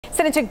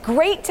Senator,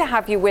 great to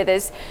have you with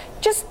us.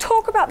 Just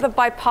talk about the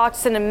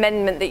bipartisan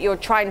amendment that you're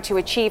trying to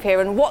achieve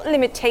here and what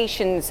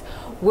limitations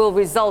will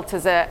result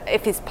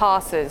if this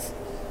passes.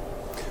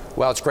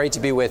 Well, it's great to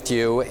be with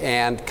you,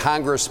 and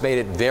Congress made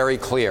it very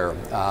clear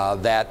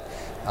that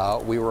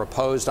we were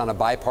opposed on a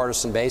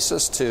bipartisan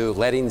basis to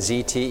letting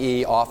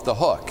ZTE off the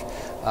hook.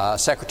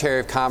 Secretary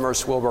of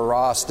Commerce Wilbur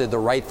Ross did the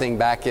right thing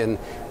back in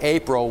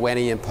April when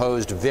he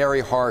imposed very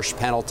harsh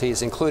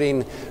penalties,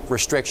 including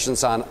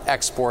restrictions on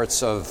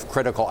exports of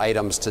critical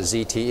items to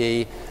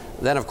ZTE.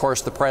 Then, of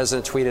course, the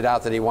president tweeted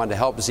out that he wanted to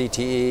help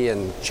ZTE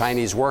and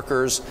Chinese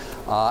workers,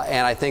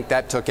 and I think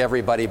that took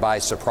everybody by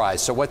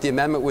surprise. So what the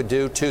amendment would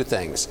do, two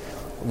things.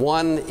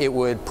 One, it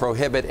would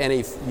prohibit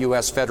any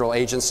U.S. federal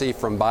agency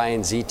from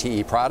buying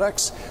ZTE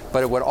products,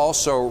 but it would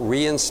also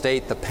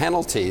reinstate the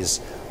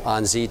penalties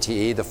on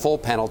ZTE, the full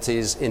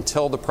penalties,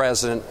 until the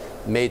president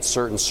made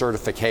certain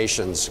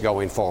certifications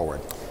going forward.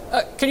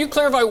 Can you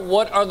clarify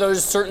what are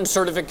those certain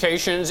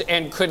certifications,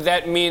 and could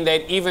that mean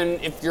that even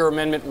if your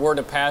amendment were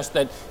to pass,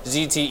 that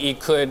ZTE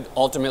could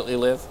ultimately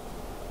live?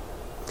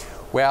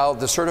 Well,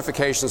 the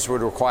certifications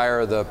would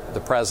require the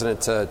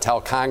president to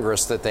tell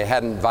Congress that they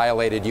hadn't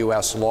violated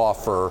U.S. law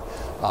for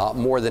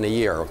more than a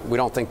year. We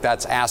don't think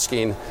that's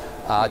asking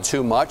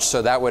too much,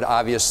 so that would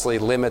obviously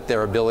limit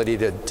their ability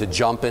to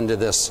jump into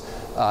this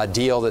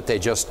deal that they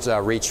just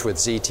reached with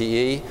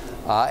ZTE.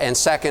 And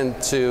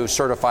second, to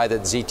certify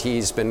that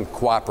ZTE's been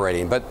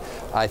cooperating. But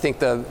I think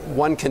the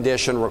one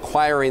condition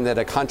requiring that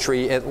a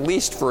country, at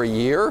least for a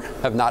year,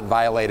 have not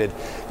violated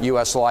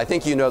U.S. law. I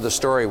think you know the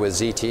story with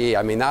ZTE.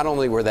 I mean, not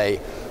only were they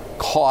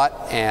caught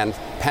and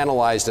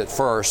penalized at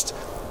first,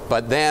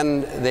 but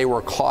then they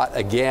were caught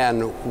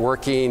again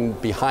working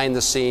behind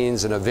the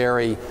scenes in a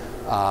very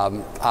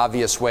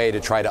obvious way to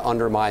try to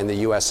undermine the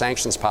U.S.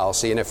 sanctions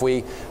policy. And if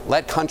we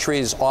let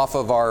countries off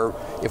of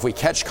if we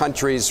catch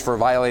countries for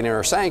violating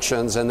our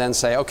sanctions and then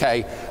say,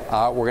 okay,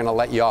 we're going to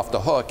let you off the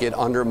hook, it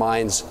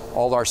undermines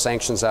all our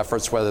sanctions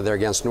efforts, whether they're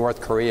against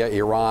North Korea,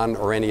 Iran,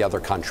 or any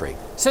other country.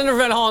 Senator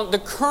Van Hollen, the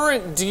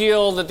current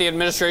deal that the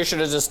administration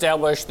has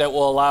established that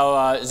will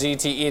allow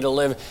ZTE to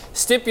live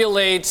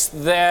stipulates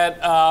that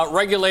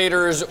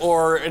regulators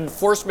or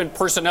enforcement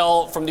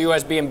personnel from the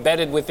U.S. be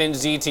embedded within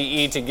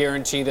ZTE to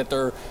guarantee that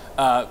they're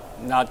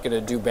not going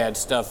to do bad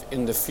stuff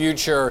in the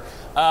future.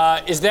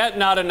 Is that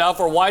not enough,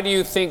 or why do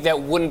you think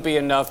that wouldn't be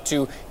enough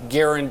to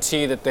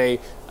guarantee that they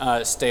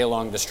stay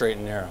along the straight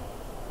and narrow?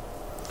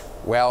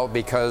 Well,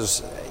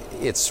 because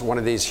it's one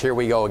of these here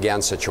we go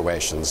again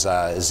situations.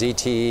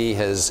 ZTE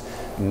has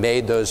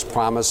made those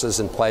promises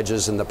and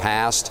pledges in the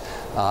past,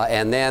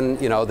 and then,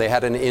 they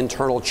had an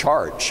internal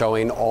chart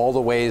showing all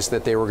the ways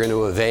that they were going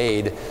to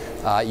evade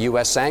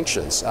U.S.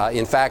 sanctions.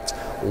 In fact,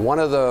 one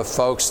of the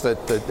folks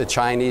that the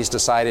Chinese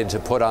decided to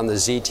put on the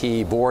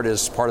ZTE board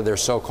as part of their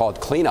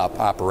so-called cleanup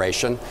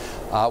operation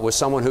was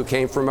someone who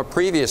came from a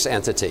previous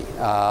entity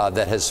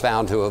that has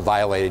found to have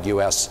violated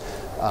U.S.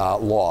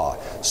 law.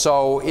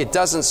 So it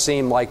doesn't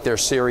seem like they're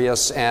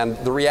serious, and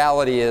the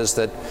reality is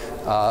that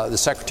the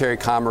Secretary of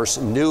Commerce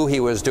knew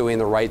he was doing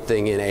the right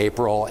thing in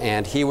April,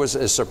 and he was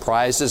as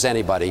surprised as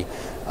anybody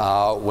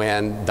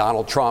when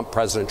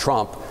President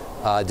Trump,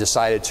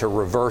 decided to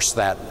reverse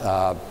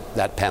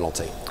that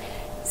penalty.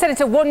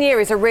 Senator, 1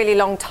 year is a really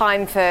long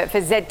time for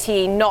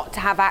ZTE not to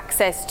have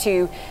access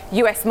to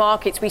U.S.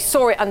 markets. We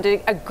saw it under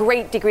a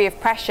great degree of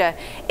pressure.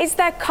 Is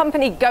their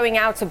company going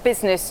out of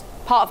business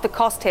part of the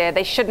cost here?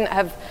 They shouldn't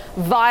have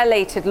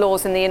violated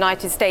laws in the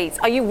United States.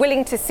 Are you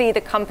willing to see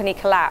the company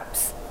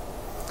collapse?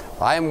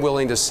 I am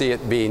willing to see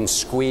it being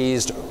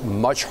squeezed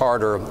much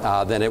harder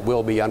than it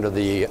will be under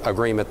the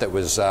agreement that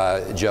was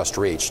just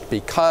reached,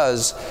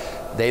 because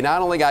they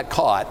not only got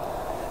caught,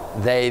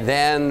 they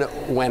then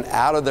went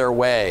out of their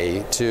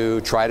way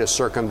to try to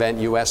circumvent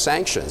U.S.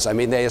 sanctions. I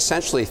mean, they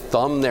essentially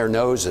thumbed their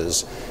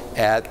noses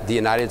at the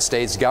United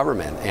States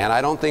government, and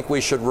I don't think we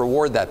should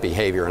reward that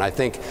behavior. And I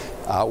think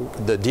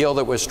the deal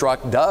that was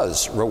struck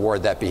does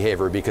reward that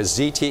behavior, because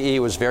ZTE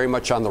was very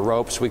much on the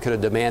ropes. We could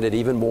have demanded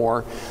even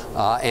more,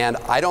 and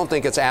I don't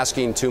think it's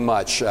asking too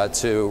much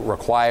to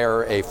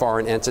require a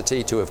foreign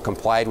entity to have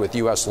complied with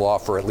U.S. law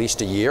for at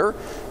least a year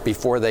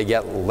before they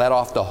get let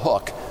off the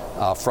hook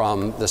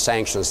from the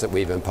sanctions that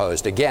we've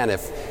imposed. Again,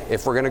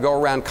 if we're going to go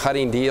around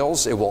cutting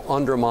deals, it will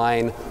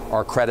undermine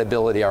our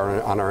credibility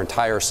on our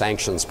entire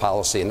sanctions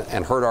policy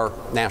and hurt our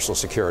national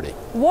security.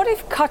 What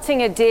if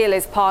cutting a deal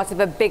is part of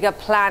a bigger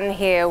plan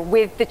here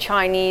with the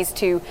Chinese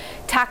to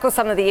tackle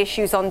some of the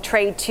issues on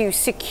trade, to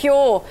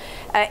secure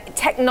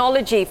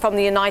technology from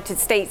the United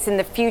States in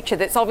the future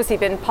that's obviously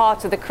been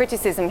part of the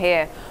criticism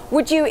here?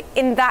 Would you,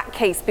 in that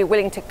case, be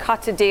willing to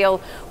cut a deal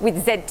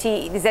with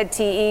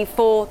ZTE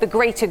for the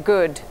greater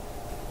good?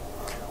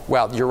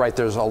 Well, you're right.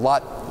 There's a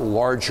lot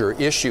larger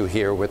issue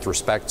here with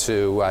respect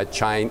to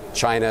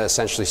China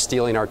essentially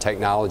stealing our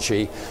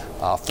technology,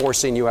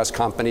 forcing U.S.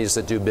 companies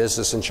that do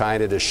business in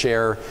China to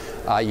share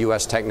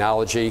U.S.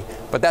 technology.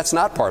 But that's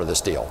not part of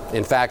this deal.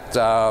 In fact,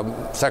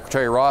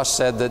 Secretary Ross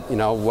said that,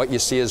 what you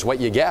see is what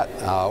you get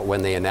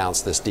when they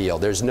announced this deal.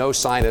 There's no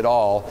sign at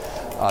all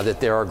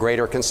that there are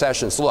greater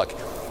concessions. Look,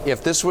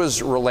 if this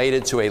was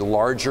related to a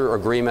larger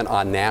agreement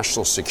on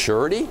national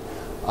security,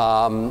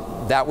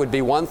 that would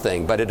be one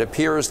thing, but it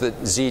appears that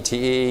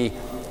ZTE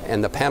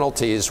and the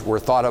penalties were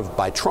thought of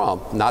by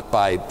Trump, not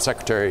by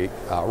Secretary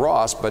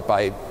Ross, but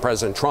by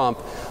President Trump,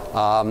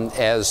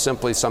 as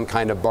simply some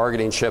kind of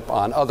bargaining chip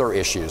on other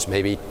issues,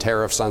 maybe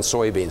tariffs on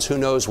soybeans. Who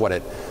knows what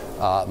it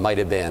might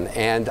have been.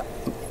 And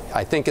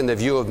I think in the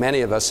view of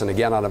many of us, and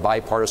again on a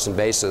bipartisan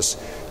basis,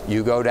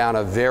 you go down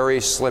a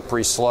very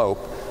slippery slope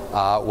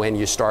when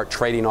you start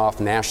trading off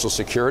national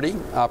security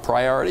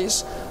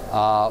priorities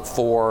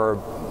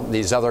for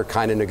these other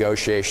kind of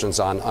negotiations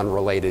on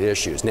unrelated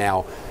issues.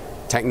 Now,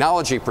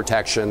 technology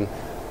protection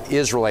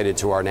is related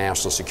to our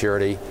national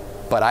security,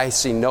 but I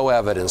see no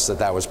evidence that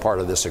that was part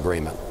of this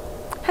agreement.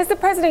 Has the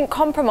president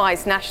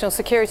compromised national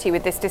security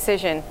with this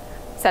decision,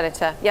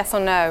 Senator? Yes or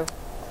no?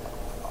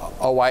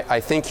 Oh,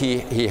 I think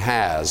he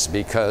has,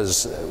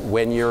 because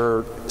when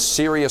you're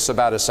serious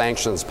about a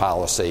sanctions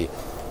policy,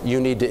 you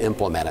need to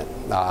implement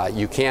it.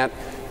 You can't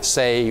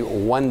say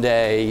one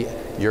day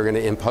you're going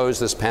to impose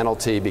this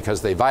penalty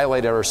because they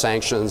violated our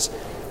sanctions,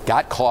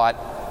 got caught,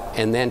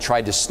 and then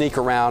tried to sneak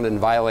around and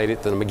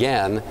violate them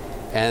again,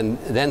 and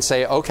then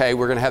say, okay,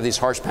 we're going to have these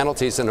harsh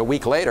penalties, and a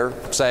week later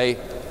say,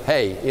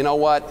 hey, you know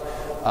what?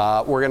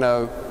 We're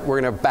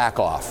going to back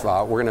off.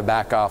 We're going to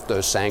back off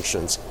those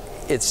sanctions.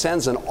 It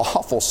sends an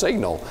awful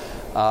signal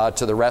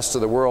to the rest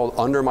of the world,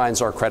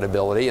 undermines our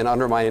credibility, and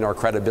undermining our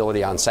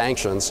credibility on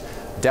sanctions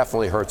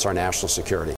definitely hurts our national security.